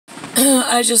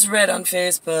I just read on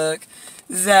Facebook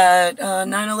that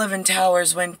 9/11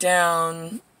 towers went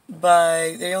down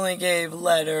by, they only gave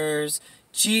letters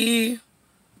G,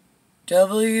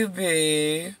 W,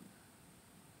 B,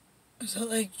 is that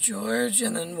like George,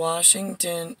 and then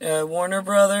Washington, Warner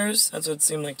Brothers, that's what it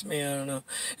seemed like to me, I don't know,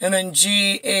 and then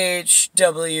G, H,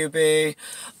 W, B,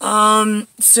 I'm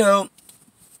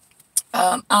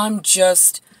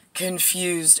just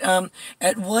confused.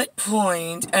 At what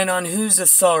point and on whose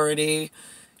authority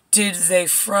did they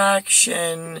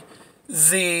fraction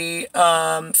the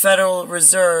Federal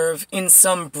Reserve in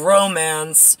some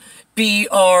bromance,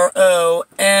 B-R-O-M-A-N-C-E?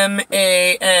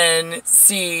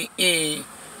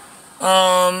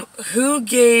 Who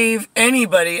gave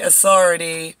anybody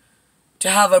authority to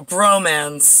have a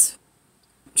bromance?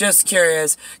 Just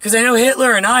curious. Because I know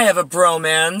Hitler and I have a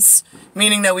bromance,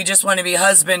 meaning that we just want to be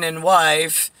husband and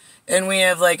wife, and we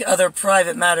have, like, other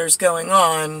private matters going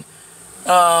on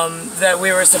that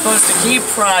we were supposed to keep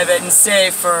private and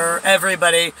safe for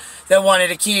everybody that wanted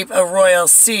to keep a royal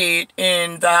seat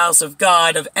in the house of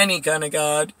God, of any kind of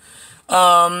God.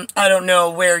 I don't know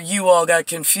where you all got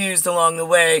confused along the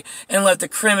way and let the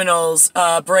criminals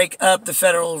break up the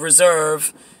Federal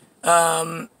Reserve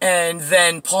and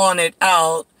then pawn it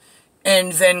out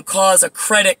and then cause a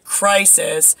credit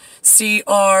crisis.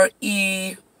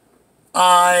 C-R-E-D-I-T.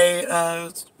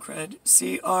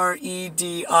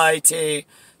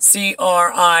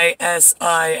 C-R-I-S-I-S.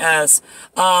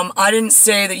 I didn't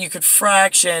say that you could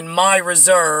fraction my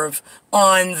reserve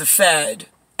on the Fed.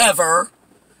 Ever.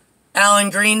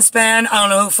 Alan Greenspan, I don't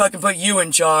know who fucking put you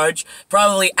in charge.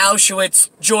 Probably Auschwitz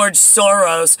George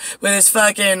Soros with his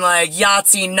fucking, like,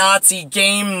 Yahtzee Nazi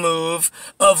game move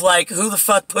of, like, who the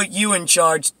fuck put you in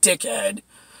charge, dickhead?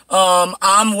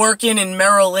 I'm working in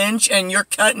Merrill Lynch and you're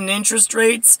cutting interest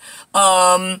rates.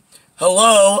 Hello,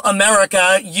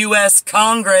 America, U.S.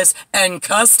 Congress and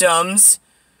Customs.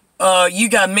 You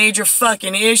got major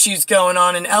fucking issues going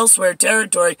on in elsewhere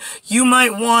territory. You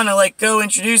might want to, like, go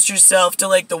introduce yourself to,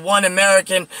 like, the one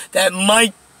American that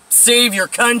might save your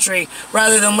country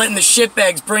rather than letting the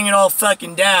shitbags bring it all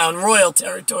fucking down. Royal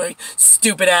territory,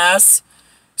 stupid ass.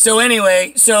 So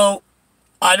anyway,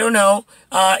 I don't know.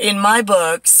 In my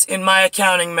books, in my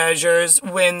accounting measures,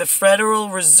 when the Federal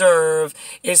Reserve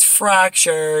is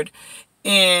fractured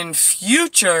in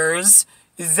futures,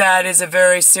 that is a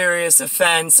very serious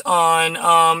offense on,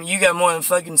 you got more than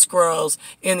fucking squirrels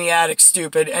in the attic,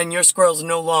 stupid, and your squirrels are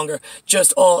no longer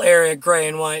just all area gray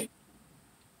and white.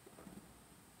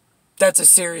 That's a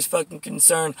serious fucking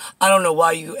concern. I don't know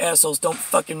why you assholes don't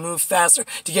fucking move faster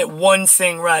to get one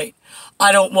thing right.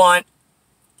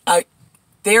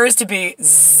 There is to be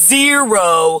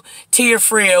zero Tia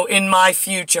Frio in my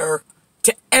future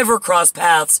to ever cross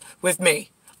paths with me.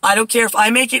 I don't care if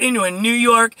I make it into a New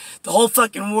York, the whole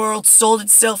fucking world sold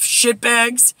itself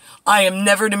shitbags. I am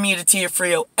never to meet a Tia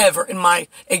Frio ever in my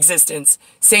existence.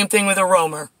 Same thing with a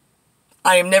Romer.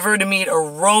 I am never to meet a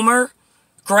Romer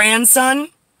grandson,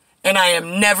 and I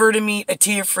am never to meet a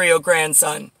Tia Frio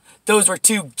grandson. Those were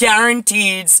two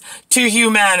guarantees to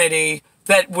humanity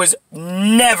that was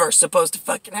never supposed to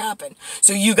fucking happen.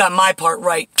 So you got my part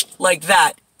right like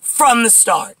that from the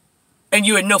start. And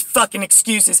you had no fucking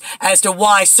excuses as to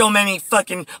why so many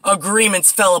fucking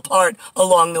agreements fell apart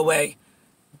along the way.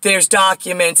 There's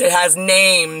documents, it has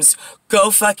names.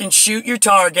 Go fucking shoot your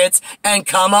targets and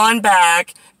come on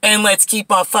back and let's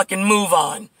keep our fucking move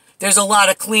on. There's a lot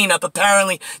of cleanup.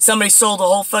 Apparently, somebody sold the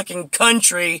whole fucking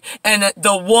country, and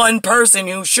the one person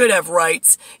who should have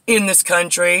rights in this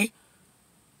country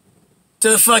to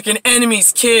the fucking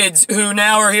enemy's kids who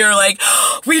now are here like,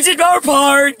 oh, we did our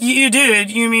part. You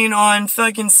did. You mean on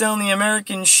fucking selling the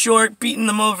Americans short, beating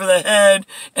them over the head,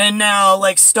 and now,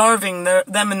 like, starving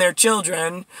them and their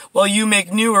children while you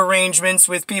make new arrangements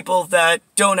with people that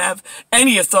don't have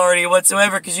any authority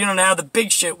whatsoever because you don't know how the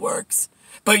big shit works.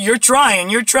 But you're trying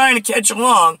to catch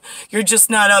along. You're just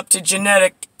not up to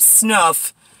genetic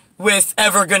snuff with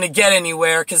ever gonna get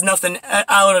anywhere, because nothing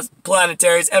out of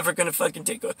planetary is ever gonna fucking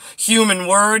take a human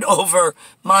word over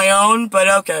my own, but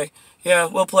okay. Yeah,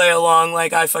 we'll play along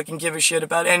like I fucking give a shit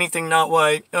about anything not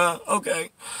white. Okay.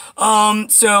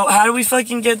 So how do we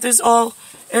fucking get this all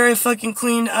area fucking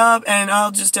cleaned up? And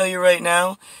I'll just tell you right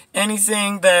now,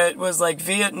 anything that was like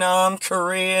Vietnam,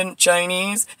 Korean,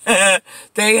 Chinese,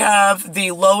 they have the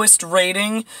lowest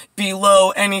rating below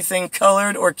anything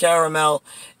colored or caramel.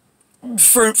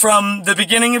 From the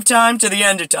beginning of time to the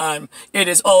end of time, it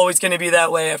is always going to be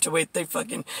that way after what they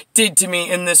fucking did to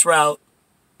me in this route.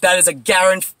 That is a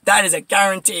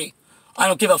guarantee. I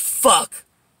don't give a fuck.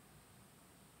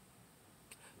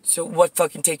 So what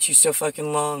fucking takes you so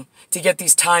fucking long to get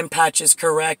these time patches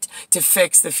correct, to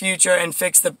fix the future and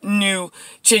fix the new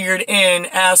triggered in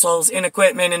assholes in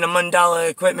equipment and a mandala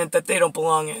equipment that they don't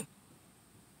belong in?